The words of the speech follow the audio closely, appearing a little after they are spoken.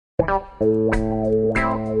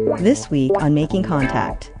This week on Making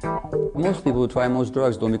Contact. Most people who try most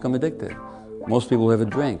drugs don't become addicted. Most people who have a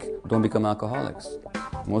drink don't become alcoholics.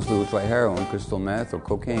 Most people who try heroin, crystal meth, or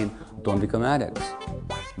cocaine don't become addicts.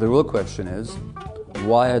 The real question is,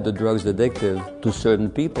 why are the drugs addictive to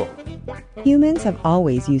certain people? Humans have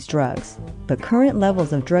always used drugs, but current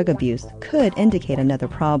levels of drug abuse could indicate another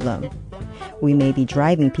problem. We may be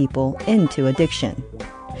driving people into addiction.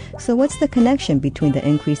 So what's the connection between the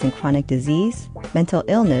increase in chronic disease, mental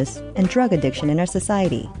illness, and drug addiction in our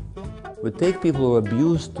society? We take people who are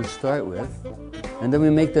abused to start with, and then we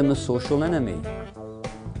make them a social enemy.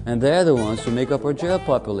 And they're the ones who make up our jail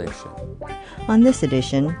population. On this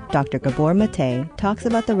edition, Dr. Gabor Maté talks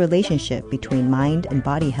about the relationship between mind and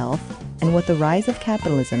body health and what the rise of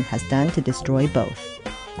capitalism has done to destroy both.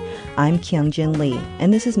 I'm Kyung-Jin Lee,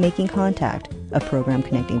 and this is Making Contact, a program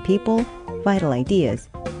connecting people, vital ideas,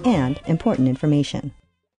 and important information.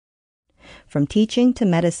 From teaching to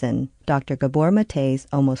medicine, Dr. Gabor Maté's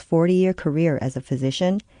almost 40-year career as a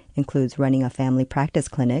physician includes running a family practice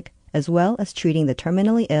clinic, as well as treating the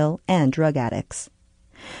terminally ill and drug addicts.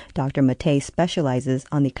 Dr. Maté specializes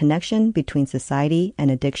on the connection between society and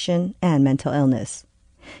addiction and mental illness.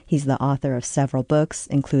 He's the author of several books,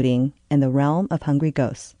 including In the Realm of Hungry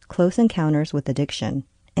Ghosts, Close Encounters with Addiction,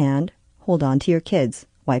 and Hold On to Your Kids,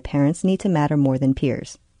 Why Parents Need to Matter More Than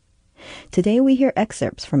Peers. Today we hear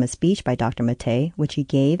excerpts from a speech by Dr. Maté, which he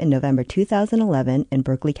gave in November 2011 in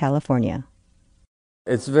Berkeley, California.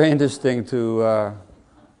 It's very interesting to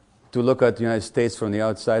look at the United States from the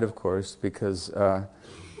outside, of course, because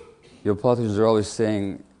your politicians are always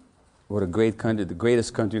saying, what a great country, the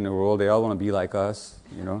greatest country in the world, they all want to be like us,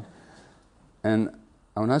 you know. And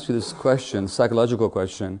I want to ask you this question, psychological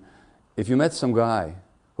question. If you met some guy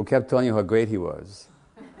who kept telling you how great he was,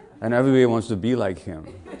 and everybody wants to be like him,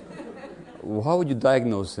 how would you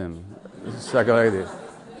diagnose him psychologically?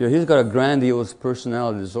 You know, he's got a grandiose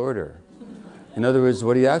personality disorder. In other words,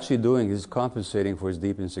 what he's actually doing is compensating for his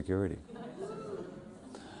deep insecurity.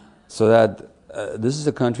 So that this is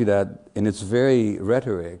a country that, in its very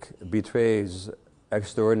rhetoric, betrays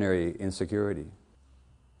extraordinary insecurity.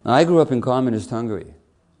 Now, I grew up in communist Hungary,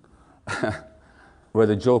 where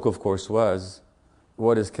the joke, of course, was,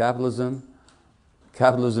 what is capitalism?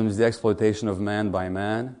 Capitalism is the exploitation of man by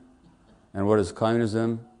man. And what is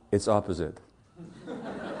communism? Its opposite.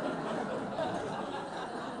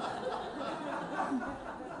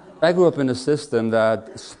 I grew up in a system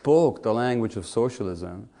that spoke the language of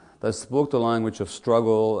socialism, that spoke the language of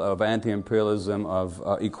struggle, of anti-imperialism, of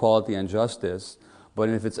equality and justice, but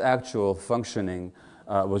in its actual functioning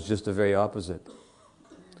was just the very opposite.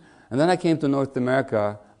 And then I came to North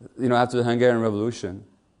America, you know, after the Hungarian Revolution,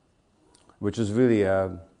 which was really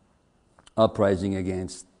an uprising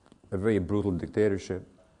against a very brutal dictatorship,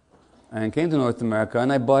 and came to North America,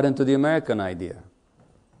 and I bought into the American idea.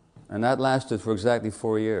 And that lasted for exactly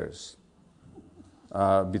 4 years,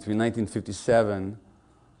 between 1957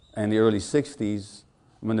 and the early 60s,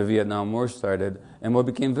 when the Vietnam War started. And what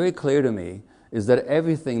became very clear to me is that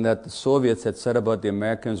everything that the Soviets had said about the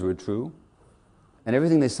Americans were true, and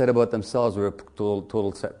everything they said about themselves were a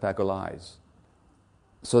total pack of lies.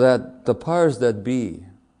 So that the powers that be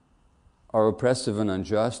are oppressive and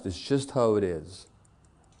unjust is just how it is.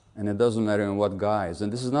 And it doesn't matter in what guise.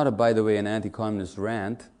 And this is not, by the way, an anti-communist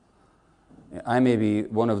rant. I may be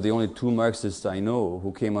one of the only two Marxists I know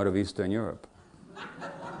who came out of Eastern Europe.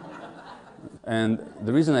 And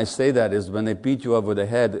the reason I say that is when they beat you up with the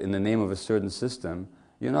head in the name of a certain system,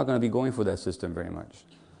 you're not going to be going for that system very much.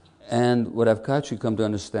 And what I've actually come to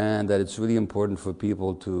understand that it's really important for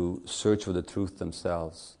people to search for the truth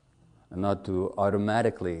themselves and not to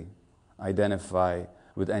automatically identify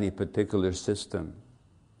with any particular system.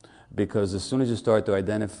 Because as soon as you start to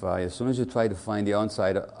identify, as soon as you try to find the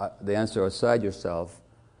answer outside yourself,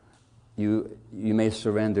 you may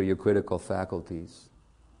surrender your critical faculties.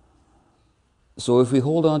 So if we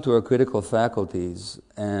hold on to our critical faculties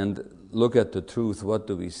and look at the truth, what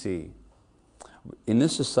do we see? In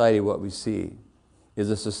this society, what we see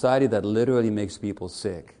is a society that literally makes people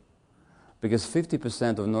sick. Because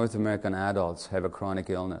 50% of North American adults have a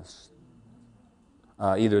chronic illness.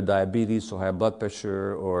 Either diabetes or high blood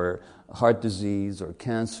pressure or heart disease or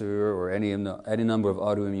cancer or any number of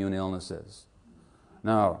autoimmune illnesses.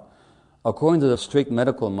 Now, according to the strict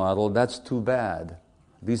medical model, that's too bad.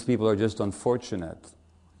 These people are just unfortunate.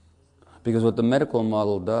 Because what the medical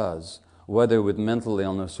model does, whether with mental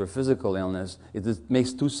illness or physical illness, it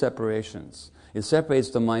makes two separations. It separates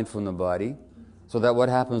the mind from the body, so that what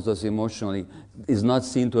happens to us emotionally is not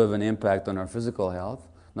seen to have an impact on our physical health,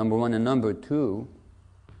 number one. And number two,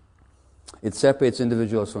 It separates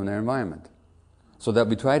individuals from their environment. So that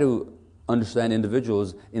we try to understand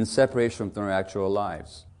individuals in separation from their actual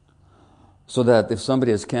lives. So that if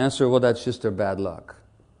somebody has cancer, well, that's just their bad luck.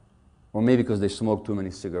 Or maybe because they smoke too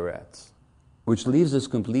many cigarettes. Which leaves us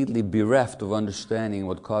completely bereft of understanding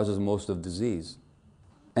what causes most of disease.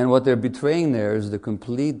 And what they're betraying there is the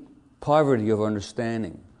complete poverty of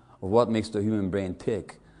understanding of what makes the human brain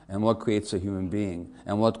tick, and what creates a human being,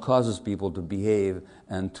 and what causes people to behave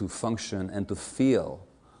and to function and to feel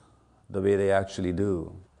the way they actually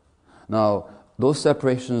do. Now, those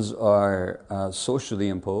separations are socially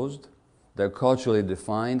imposed, they're culturally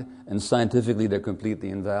defined, and scientifically they're completely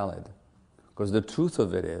invalid. Because the truth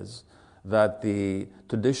of it is that the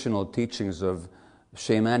traditional teachings of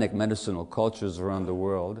shamanic medicinal cultures around the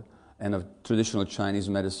world, and of traditional Chinese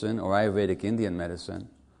medicine or Ayurvedic Indian medicine,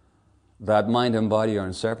 that mind and body are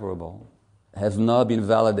inseparable, have now been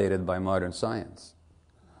validated by modern science.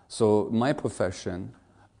 So my profession,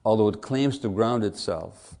 although it claims to ground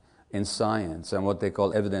itself in science and what they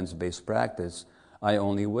call evidence-based practice, I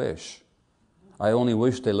only wish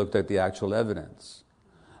they looked at the actual evidence.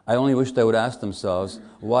 I only wish they would ask themselves,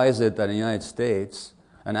 why is it that in the United States,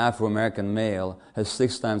 an Afro-American male has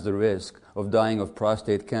 6 times the risk of dying of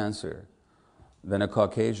prostate cancer than a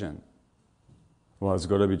Caucasian? Well, it's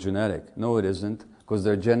got to be genetic. No, it isn't, because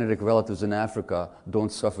their genetic relatives in Africa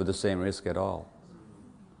don't suffer the same risk at all.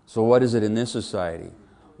 So what is it in this society?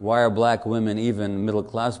 Why are black women, even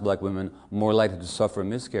middle-class black women, more likely to suffer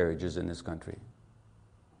miscarriages in this country?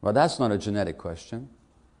 Well, that's not a genetic question.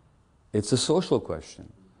 It's a social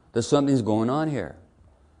question. There's something's going on here.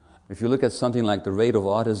 If you look at something like the rate of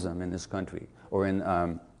autism in this country, or in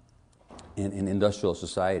industrial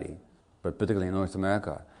society, but particularly in North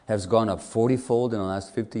America, has gone up 40-fold in the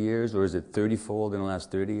last 50 years, or is it 30-fold in the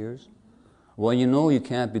last 30 years? Well, you know you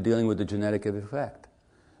can't be dealing with the genetic effect,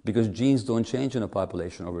 because genes don't change in a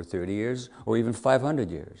population over 30 years, or even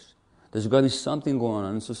 500 years. There's got to be something going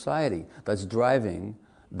on in society that's driving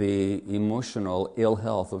the emotional ill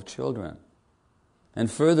health of children. And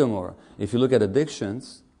furthermore, if you look at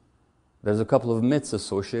addictions, there's a couple of myths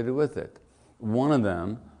associated with it. One of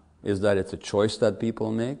them is that it's a choice that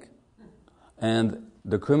people make, and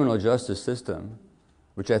the criminal justice system,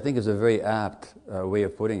 which I think is a very apt way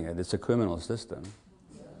of putting it, it's a criminal system.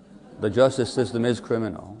 The justice system is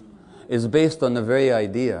criminal. It's based on the very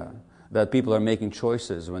idea that people are making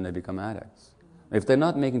choices when they become addicts. If they're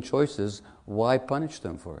not making choices, why punish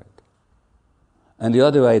them for it? And the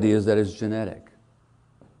other idea is that it's genetic.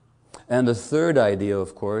 And the third idea,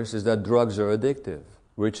 of course, is that drugs are addictive,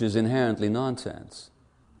 which is inherently nonsense.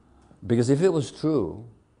 Because if it was true,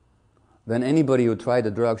 then anybody who tried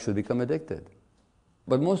the drug should become addicted.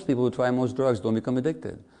 But most people who try most drugs don't become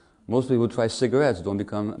addicted. Most people who try cigarettes don't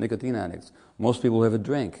become nicotine addicts. Most people who have a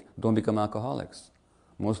drink don't become alcoholics.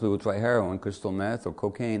 Most people who try heroin, crystal meth, or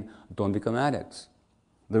cocaine don't become addicts.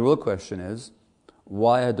 The real question is,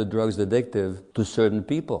 why are the drugs addictive to certain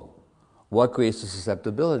people? What creates the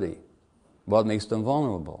susceptibility? What makes them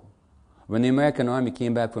vulnerable? When the American Army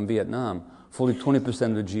came back from Vietnam, fully 20%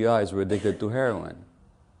 of the GIs were addicted to heroin.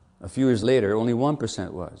 A few years later, only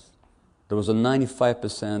 1% was. There was a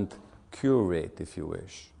 95% cure rate, if you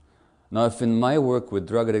wish. Now, if in my work with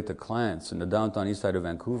drug-addicted clients in the downtown east side of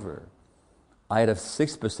Vancouver, I had a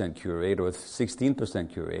 6% cure rate or a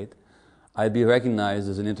 16% cure rate, I'd be recognized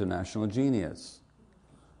as an international genius.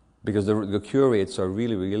 Because the cure rates are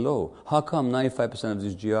really, really low. How come 95% of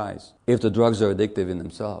these GIs, if the drugs are addictive in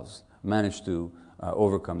themselves, manage to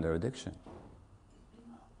overcome their addiction?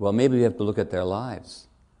 Well, maybe we have to look at their lives.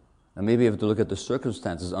 And maybe we have to look at the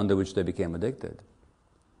circumstances under which they became addicted.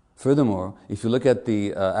 Furthermore, if you look at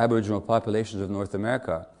the Aboriginal populations of North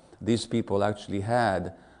America, these people actually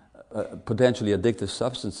had potentially addictive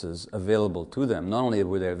substances available to them. Not only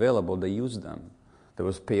were they available, they used them. There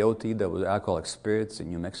was peyote, there was alcoholic spirits in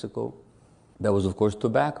New Mexico. There was, of course,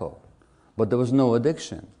 tobacco. But there was no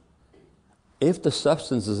addiction. If the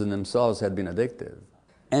substances in themselves had been addictive,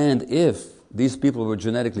 and if these people were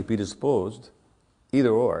genetically predisposed, either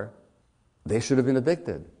or, they should have been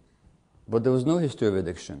addicted. But there was no history of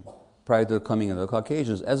addiction prior to the coming of the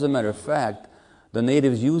Caucasians. As a matter of fact, the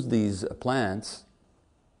natives used these plants,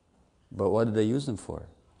 but what did they use them for?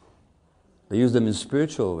 They used them in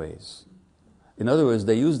spiritual ways. In other words,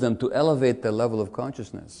 they use them to elevate their level of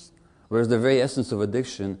consciousness. Whereas the very essence of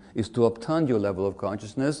addiction is to upturn your level of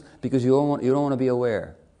consciousness because you don't want to be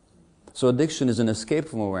aware. So addiction is an escape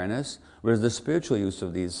from awareness, whereas the spiritual use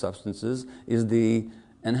of these substances is the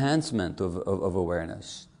enhancement of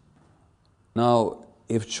awareness. Now,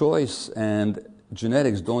 if choice and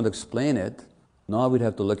genetics don't explain it, now we'd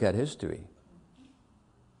have to look at history.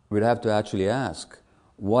 we'd have to actually ask,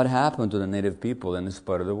 what happened to the native people in this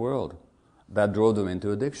part of the world that drove them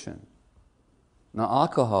into addiction? Now,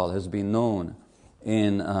 alcohol has been known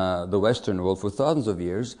in the Western world for thousands of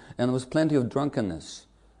years, and there was plenty of drunkenness,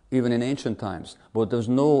 even in ancient times. But there was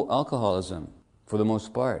no alcoholism, for the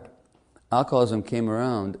most part. Alcoholism came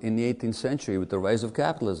around in the 18th century with the rise of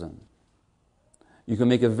capitalism. You can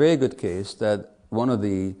make a very good case that one of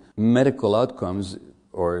the medical outcomes,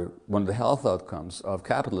 or one of the health outcomes of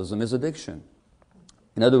capitalism is addiction.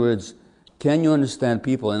 In other words, can you understand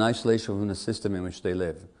people in isolation from the system in which they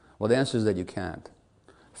live? Well, the answer is that you can't.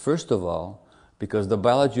 First of all, because the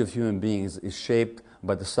biology of human beings is shaped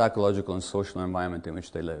by the psychological and social environment in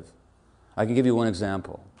which they live. I can give you one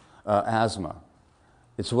example. Asthma.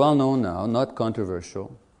 It's well known now, not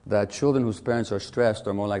controversial, that children whose parents are stressed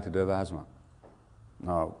are more likely to have asthma.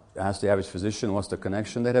 Now, ask the average physician, what's the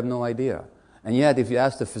connection? They'd have no idea. And yet, if you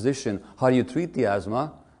ask the physician, how do you treat the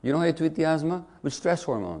asthma? You know how you treat the asthma? With stress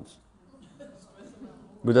hormones.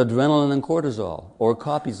 With adrenaline and cortisol, or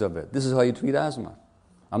copies of it. This is how you treat asthma.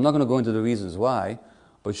 I'm not going to go into the reasons why,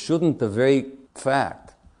 but shouldn't the very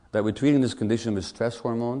fact that we're treating this condition with stress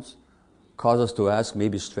hormones cause us to ask,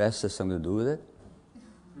 maybe stress has something to do with it?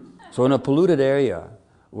 So in a polluted area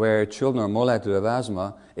where children are more likely to have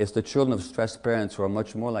asthma, it's the children of stressed parents who are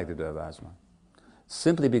much more likely to have asthma.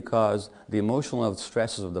 Simply because the emotional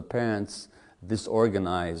stresses of the parents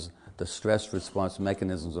disorganize the stress response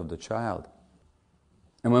mechanisms of the child.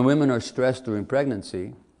 And when women are stressed during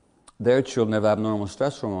pregnancy, their children have abnormal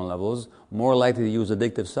stress hormone levels, more likely to use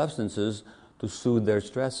addictive substances to soothe their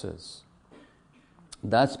stresses.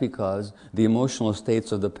 That's because the emotional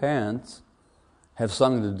states of the parents have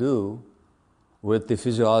something to do with the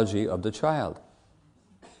physiology of the child.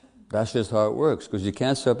 That's just how it works, because you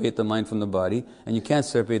can't separate the mind from the body, and you can't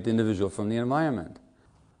separate the individual from the environment.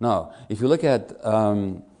 Now, if you look at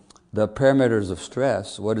the parameters of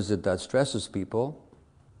stress, what is it that stresses people?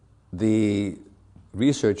 The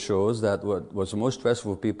research shows that what's most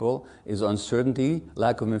stressful for people is uncertainty,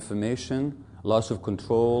 lack of information, loss of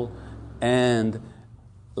control, and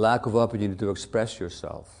lack of opportunity to express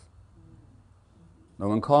yourself. Now,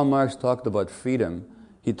 when Karl Marx talked about freedom,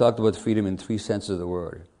 he talked about freedom in three senses of the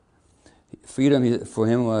word. Freedom for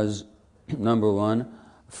him was, number one,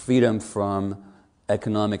 freedom from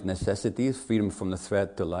economic necessities, freedom from the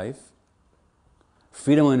threat to life,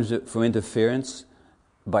 freedom from interference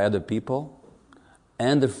by other people,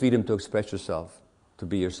 and the freedom to express yourself, to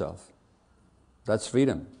be yourself. That's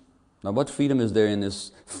freedom. Now, what freedom is there in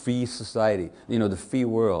this free society, the free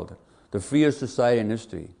world, the freest society in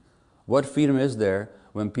history? What freedom is there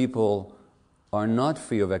when people are not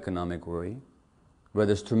free of economic worry, where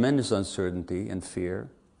there's tremendous uncertainty and fear,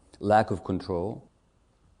 lack of control?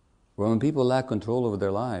 Well, when people lack control over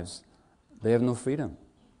their lives, they have no freedom.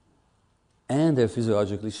 And they're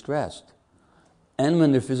physiologically stressed. And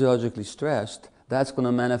when they're physiologically stressed, that's going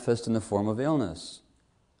to manifest in the form of illness.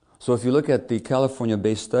 So if you look at the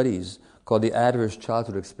California-based studies called the Adverse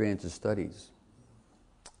Childhood Experiences Studies,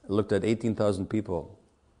 it looked at 18,000 people,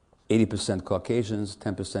 80% Caucasians,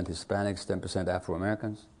 10% Hispanics, 10%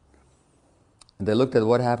 Afro-Americans. And they looked at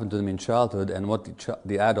what happened to them in childhood and what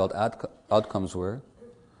the adult outcomes were.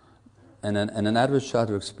 And an adverse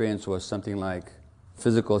childhood experience was something like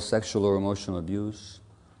physical, sexual, or emotional abuse,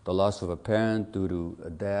 the loss of a parent due to a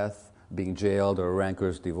death, being jailed, or a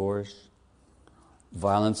rancorous divorce,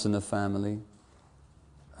 violence in the family,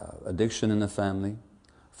 addiction in the family.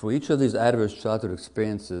 For each of these adverse childhood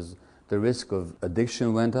experiences, the risk of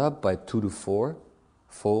addiction went up by 2 to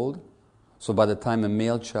 4-fold. So by the time a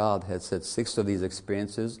male child had said 6 of these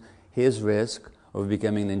experiences, his risk of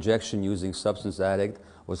becoming an injection-using substance addict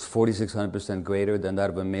was 4,600% greater than that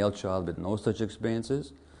of a male child with no such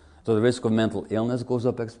experiences. So the risk of mental illness goes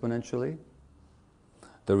up exponentially.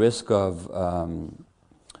 The risk of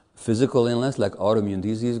physical illness, like autoimmune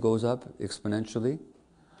disease, goes up exponentially.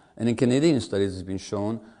 And in Canadian studies, it's been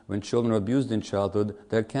shown when children are abused in childhood,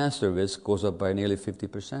 their cancer risk goes up by nearly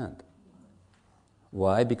 50%.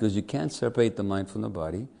 Why? Because you can't separate the mind from the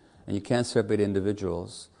body, and you can't separate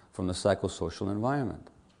individuals from the psychosocial environment.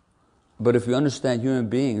 But if we understand human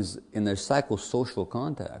beings in their psychosocial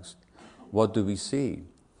context, what do we see?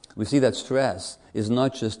 We see that stress is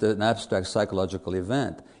not just an abstract psychological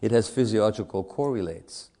event. It has physiological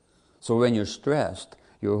correlates. So when you're stressed,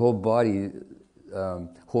 your whole body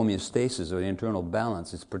homeostasis, or the internal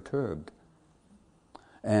balance, is perturbed.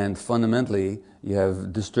 And fundamentally, you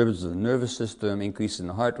have disturbances of the nervous system, increase in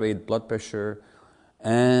the heart rate, blood pressure,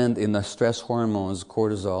 and in the stress hormones,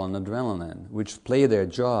 cortisol and adrenaline, which play their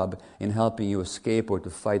job in helping you escape or to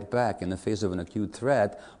fight back in the face of an acute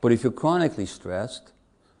threat. But if you're chronically stressed,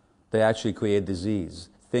 They actually create disease,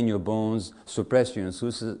 thin your bones, suppress your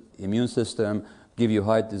immune system, give you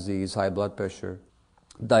heart disease, high blood pressure,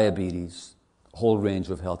 diabetes, a whole range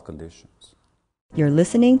of health conditions. You're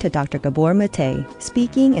listening to Dr. Gabor Maté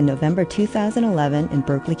speaking in November 2011 in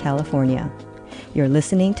Berkeley, California. You're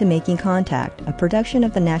listening to Making Contact, a production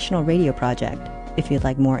of the National Radio Project. If you'd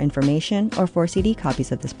like more information or 4 CD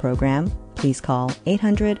copies of this program, please call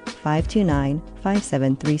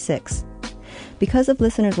 800-529-5736. Because of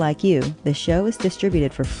listeners like you, this show is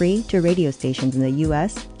distributed for free to radio stations in the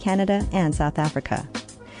U.S., Canada, and South Africa.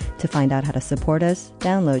 To find out how to support us,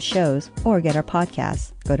 download shows, or get our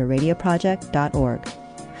podcasts, go to radioproject.org.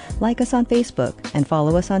 Like us on Facebook and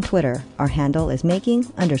follow us on Twitter. Our handle is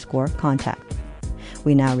making_contact.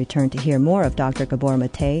 We now return to hear more of Dr. Gabor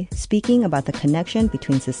Maté speaking about the connection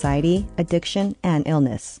between society, addiction, and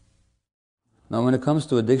illness. Now, when it comes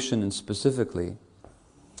to addiction and specifically,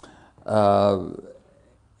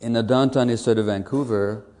 in the downtown east side of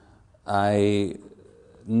Vancouver, I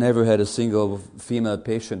never had a single female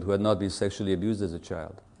patient who had not been sexually abused as a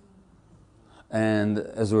child, and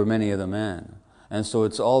as were many of the men. And so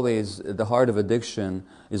it's always, the heart of addiction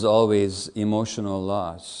is always emotional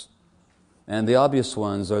loss. And the obvious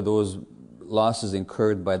ones are those losses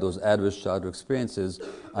incurred by those adverse childhood experiences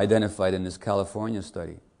identified in this California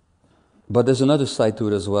study. But there's another side to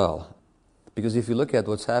it as well. Because if you look at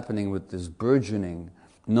what's happening with this burgeoning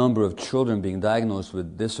number of children being diagnosed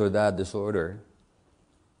with this or that disorder,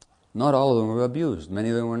 not all of them were abused. Many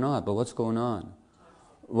of them were not. But what's going on?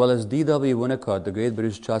 Well, as D.W. Winnicott, the great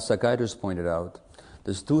British child psychiatrist, pointed out,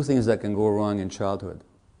 there's 2 things that can go wrong in childhood.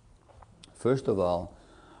 First of all,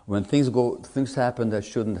 when things happen that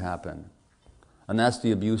shouldn't happen, and that's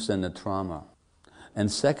the abuse and the trauma.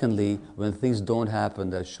 And secondly, when things don't happen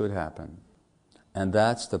that should happen, and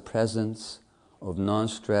that's the presence of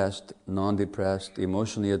non-stressed, non-depressed,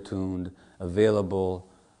 emotionally attuned, available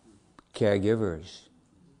caregivers.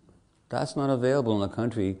 That's not available in a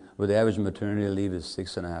country where the average maternity leave is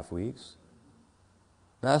 6.5 weeks.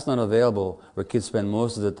 That's not available where kids spend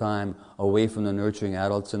most of the time away from the nurturing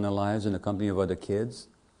adults in their lives in the company of other kids,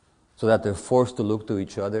 so that they're forced to look to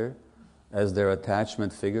each other as their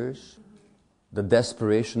attachment figures. The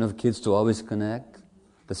desperation of kids to always connect,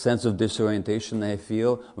 the sense of disorientation they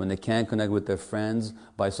feel when they can't connect with their friends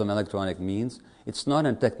by some electronic means. It's not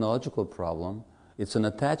a technological problem, it's an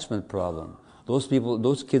attachment problem.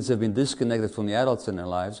 Those kids have been disconnected from the adults in their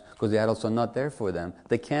lives because the adults are not there for them.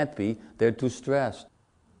 They can't be, they're too stressed.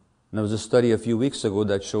 And there was a study a few weeks ago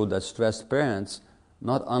that showed that stressed parents,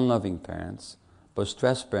 not unloving parents, but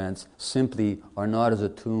stressed parents simply are not as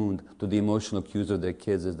attuned to the emotional cues of their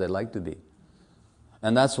kids as they'd like to be.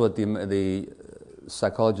 And that's what the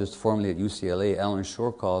psychologist formerly at UCLA, Alan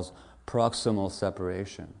Shore, calls proximal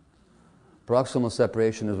separation. Proximal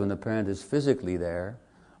separation is when the parent is physically there,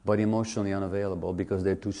 but emotionally unavailable because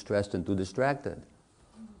they're too stressed and too distracted.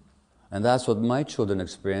 And that's what my children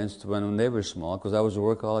experienced when they were small, because I was a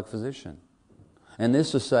workaholic physician. And this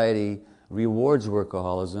society rewards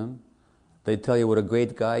workaholism. They tell you what a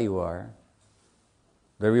great guy you are.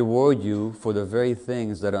 They reward you for the very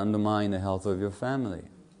things that undermine the health of your family.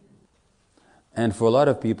 And for a lot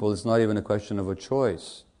of people, it's not even a question of a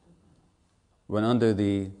choice. When under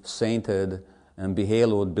the sainted and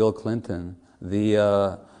behaloed Bill Clinton,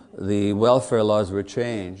 the welfare laws were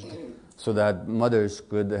changed so that mothers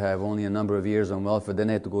could have only a number of years on welfare, then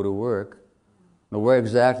they had to go to work. Now, where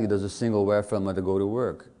exactly does a single welfare mother go to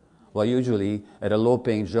work? Well, usually at a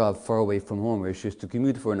low-paying job far away from home where she has to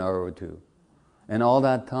commute for an hour or 2. And all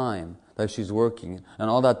that time that she's working, and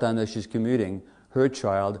all that time that she's commuting, her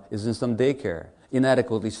child is in some daycare,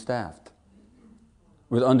 inadequately staffed,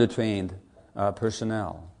 with undertrained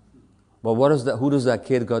personnel. But who does that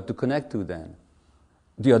kid got to connect to then?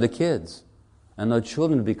 The other kids. And our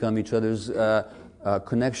children become each other's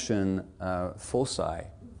connection foci.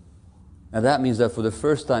 And that means that for the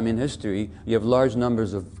first time in history, you have large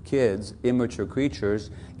numbers of kids, immature creatures,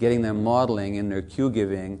 getting their modeling in their cue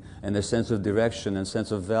giving and their sense of direction and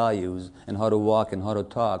sense of values and how to walk and how to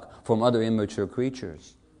talk from other immature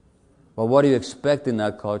creatures. Well, what do you expect in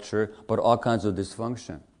that culture but all kinds of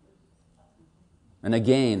dysfunction? And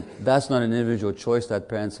again, that's not an individual choice that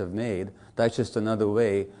parents have made. That's just another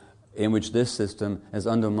way in which this system has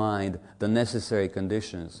undermined the necessary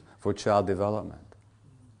conditions for child development.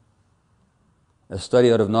 A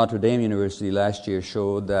study out of Notre Dame University last year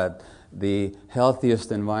showed that the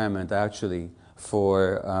healthiest environment actually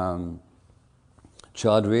for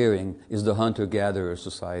child rearing is the hunter-gatherer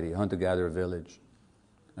society, hunter-gatherer village.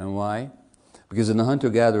 And why? Because in the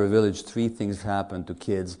hunter-gatherer village, 3 things happen to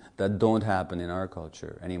kids that don't happen in our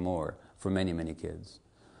culture anymore for many, many kids.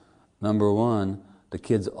 Number one, the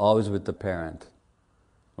kid's always with the parent.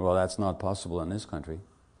 Well, that's not possible in this country.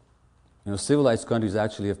 Civilized countries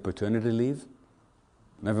actually have paternity leave,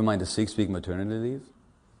 never mind the 6-week maternity leave.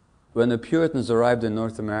 When the Puritans arrived in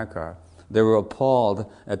North America, they were appalled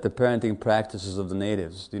at the parenting practices of the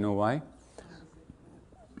natives. Do you know why?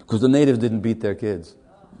 Because the natives didn't beat their kids.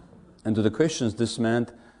 And to the Christians, this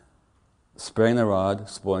meant sparing the rod,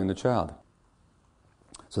 spoiling the child.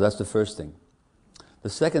 So that's the first thing. The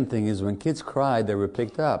second thing is when kids cried, they were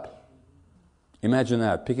picked up. Imagine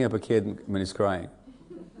that, picking up a kid when he's crying.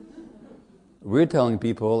 We're telling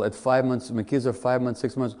people at 5 months, when kids are 5 months,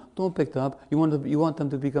 6 months, don't pick them up. You want them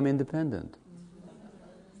to become independent.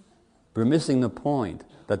 We're missing the point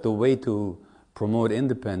that the way to promote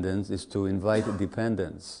independence is to invite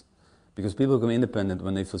dependence. Because people become independent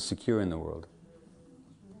when they feel secure in the world.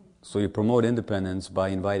 So you promote independence by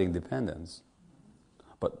inviting dependence.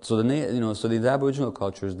 But so the Aboriginal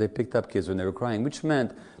cultures, they picked up kids when they were crying, which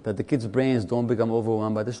meant that the kids' brains don't become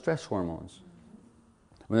overwhelmed by the stress hormones.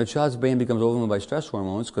 When a child's brain becomes overwhelmed by stress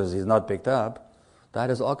hormones because he's not picked up, that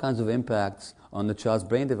has all kinds of impacts on the child's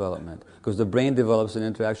brain development, because the brain develops an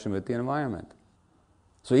interaction with the environment.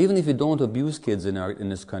 So even if you don't abuse kids in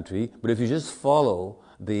this country, but if you just follow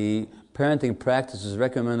the parenting practices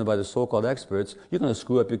recommended by the so-called experts, you're going to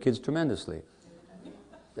screw up your kids tremendously.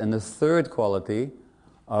 And the third quality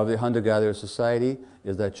of the hunter-gatherer society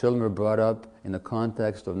is that children were brought up in the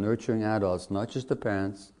context of nurturing adults, not just the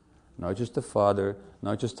parents, not just the father,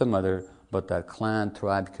 not just the mother, but that clan,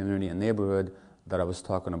 tribe, community, and neighborhood that I was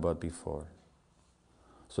talking about before.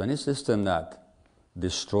 So any system that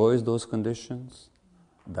destroys those conditions,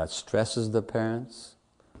 that stresses the parents.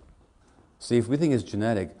 See, if we think it's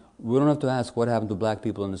genetic, we don't have to ask what happened to black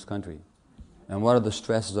people in this country and what are the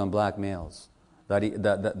stresses on black males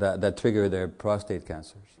that trigger their prostate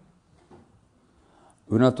cancers.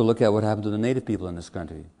 We don't have to look at what happened to the native people in this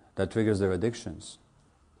country that triggers their addictions,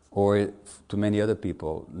 or to many other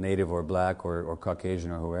people, native or black or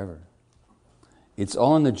Caucasian or whoever. It's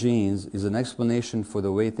all in the genes is an explanation for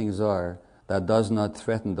the way things are that does not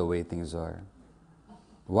threaten the way things are.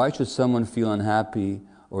 Why should someone feel unhappy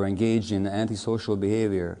or engage in antisocial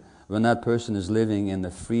behavior when that person is living in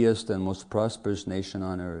the freest and most prosperous nation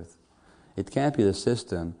on earth? It can't be the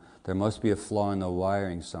system. There must be a flaw in the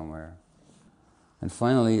wiring somewhere. And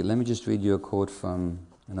finally, let me just read you a quote from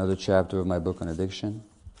another chapter of my book on addiction.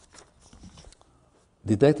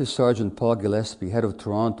 Detective Sergeant Paul Gillespie, head of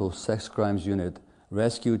Toronto's Sex Crimes Unit,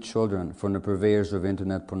 rescued children from the purveyors of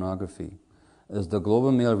internet pornography. As the Globe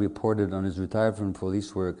and Mail reported on his retired from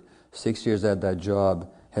police work, 6 years at that job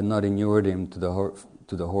had not inured him to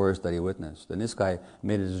the horrors that he witnessed. And this guy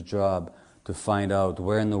made it his job to find out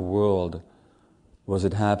where in the world was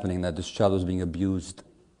it happening that this child was being abused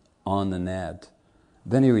on the net.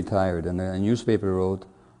 Then he retired, and a newspaper wrote,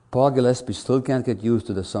 Paul Gillespie still can't get used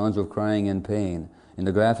to the sounds of crying and pain in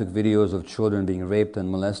the graphic videos of children being raped and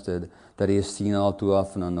molested that he has seen all too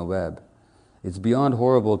often on the web. It's beyond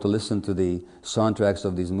horrible to listen to the soundtracks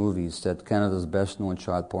of these movies, said Canada's best-known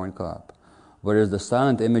child porn cop. But it is the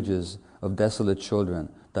silent images of desolate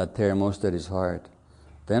children that tear most at his heart.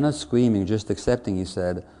 They're not screaming, just accepting, he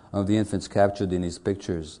said, of the infants captured in these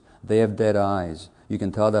pictures. They have dead eyes. You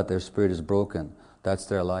can tell that their spirit is broken. That's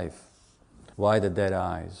their life. Why the dead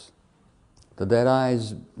eyes? The dead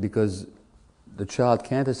eyes because the child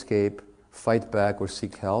can't escape, fight back, or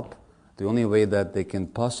seek help. The only way that they can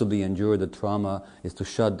possibly endure the trauma is to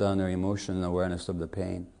shut down their emotion and awareness of the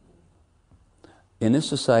pain. In this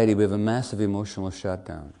society, we have a massive emotional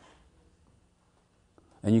shutdown.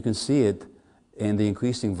 And you can see it in the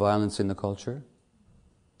increasing violence in the culture.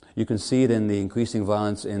 You can see it in the increasing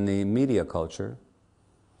violence in the media culture,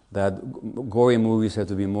 that gory movies have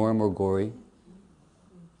to be more and more gory.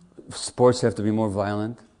 Sports have to be more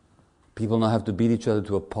violent. People now have to beat each other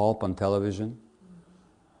to a pulp on television.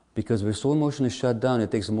 Because we're so emotionally shut down,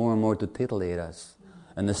 it takes more and more to titillate us.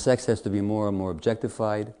 And the sex has to be more and more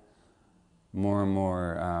objectified, more and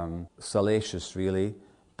more salacious, really,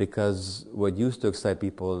 because what used to excite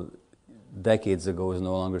people decades ago is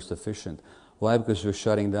no longer sufficient. Why? Because we're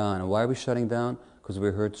shutting down. And why are we shutting down? Because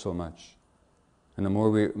we're hurt so much. And the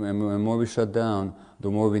more we shut down,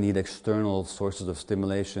 the more we need external sources of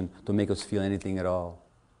stimulation to make us feel anything at all.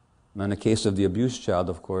 Now, in the case of the abused child,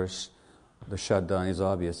 of course, the shutdown is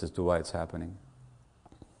obvious as to why it's happening.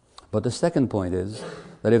 But the second point is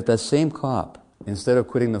that if that same cop, instead of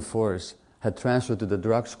quitting the force, had transferred to the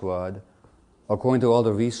drug squad, according to all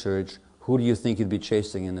the research, who do you think he'd be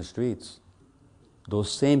chasing in the streets?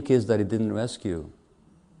 Those same kids that he didn't rescue.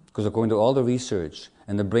 Because according to all the research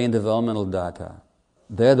and the brain developmental data,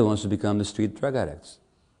 they're the ones who become the street drug addicts.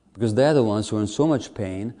 because they're the ones who are in so much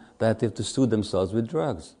pain that they have to soothe themselves with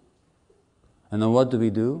drugs. And then what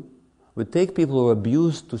do? We take people who are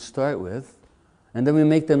abused to start with, and then we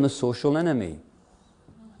make them the social enemy.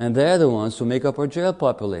 And they're the ones who make up our jail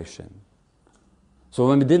population. So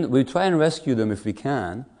when we try and rescue them if we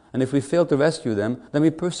can, and if we fail to rescue them, then we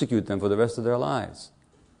persecute them for the rest of their lives.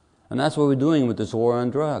 And that's what we're doing with this war on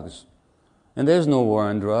drugs. And there's no war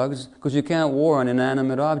on drugs, because you can't war on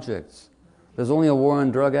inanimate objects. There's only a war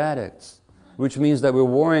on drug addicts, which means that we're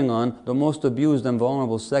warring on the most abused and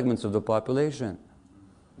vulnerable segments of the population.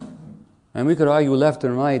 And we could argue left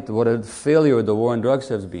and right what a failure the war on drugs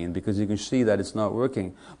has been, because you can see that it's not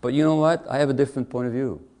working. But you know what? I have a different point of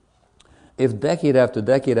view. If decade after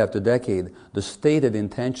decade after decade, the stated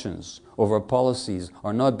intentions of our policies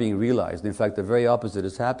are not being realized, in fact, the very opposite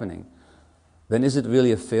is happening, then is it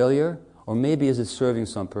really a failure? Or maybe is it serving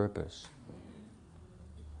some purpose?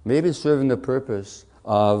 Maybe it's serving the purpose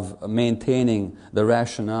of maintaining the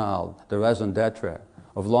rationale, the raison d'etre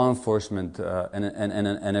of law enforcement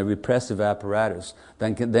and a repressive apparatus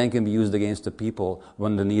that can be used against the people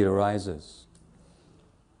when the need arises.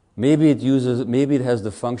 Maybe it has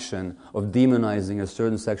the function of demonizing a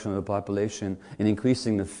certain section of the population and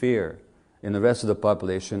increasing the fear in the rest of the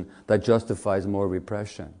population that justifies more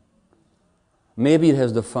repression. Maybe it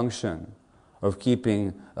has the function of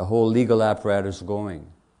keeping a whole legal apparatus going.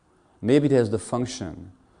 Maybe it has the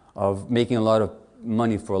function of making a lot of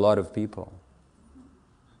money for a lot of people.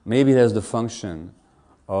 Maybe it has the function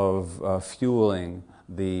of fueling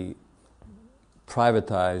the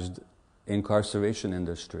privatized incarceration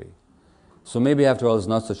industry. So maybe after all it's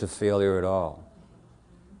not such a failure at all.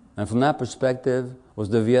 And from that perspective, was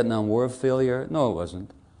the Vietnam War a failure? No, it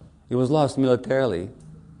wasn't. It was lost militarily,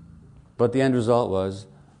 but the end result was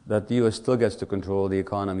that the U.S. still gets to control the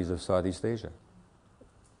economies of Southeast Asia.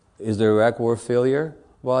 Is the Iraq War a failure?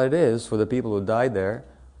 Well, it is for the people who died there,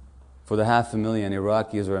 for the 500,000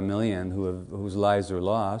 Iraqis or 1 million whose lives are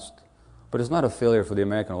lost, but it's not a failure for the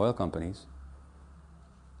American oil companies.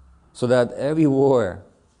 So that every war,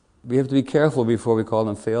 we have to be careful before we call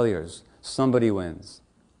them failures. Somebody wins.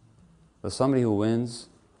 The somebody who wins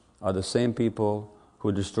are the same people who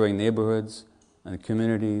are destroying neighborhoods and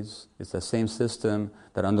communities. It's the same system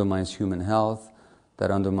that undermines human health, that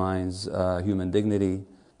undermines human dignity,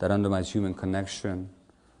 that undermines human connection,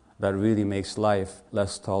 that really makes life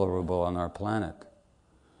less tolerable on our planet.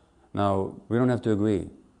 Now, we don't have to agree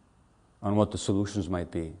on what the solutions might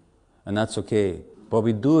be, and that's okay. What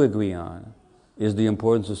we do agree on is the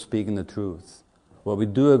importance of speaking the truth. What we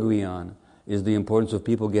do agree on is the importance of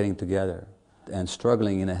people getting together and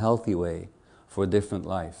struggling in a healthy way for a different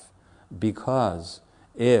life. Because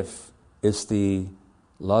if it's the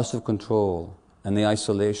loss of control and the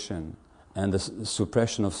isolation and the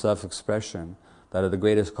suppression of self-expression that are the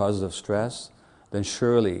greatest causes of stress, then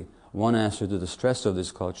surely one answer to the stress of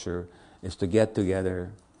this culture is to get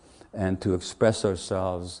together and to express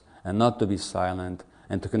ourselves and not to be silent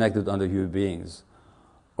and to connect with other human beings.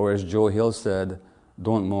 Or as Joe Hill said,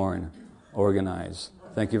 don't mourn, organize.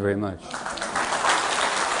 Thank you very much.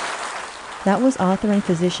 That was author and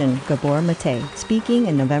physician Gabor Maté speaking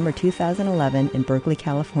in November 2011 in Berkeley,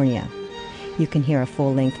 California. You can hear a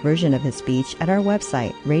full-length version of his speech at our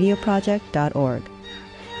website, radioproject.org.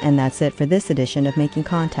 And that's it for this edition of Making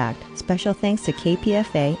Contact. Special thanks to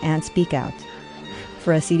KPFA and Speak Out.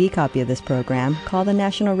 For a CD copy of this program, call the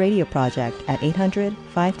National Radio Project at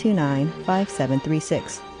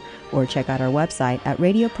 800-529-5736 or check out our website at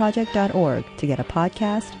radioproject.org to get a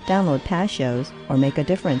podcast, download past shows, or make a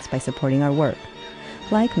difference by supporting our work.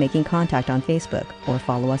 Like Making Contact on Facebook or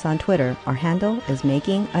follow us on Twitter. Our handle is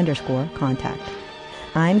making_contact.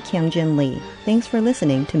 I'm Kyungjin Lee. Thanks for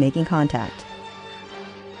listening to Making Contact.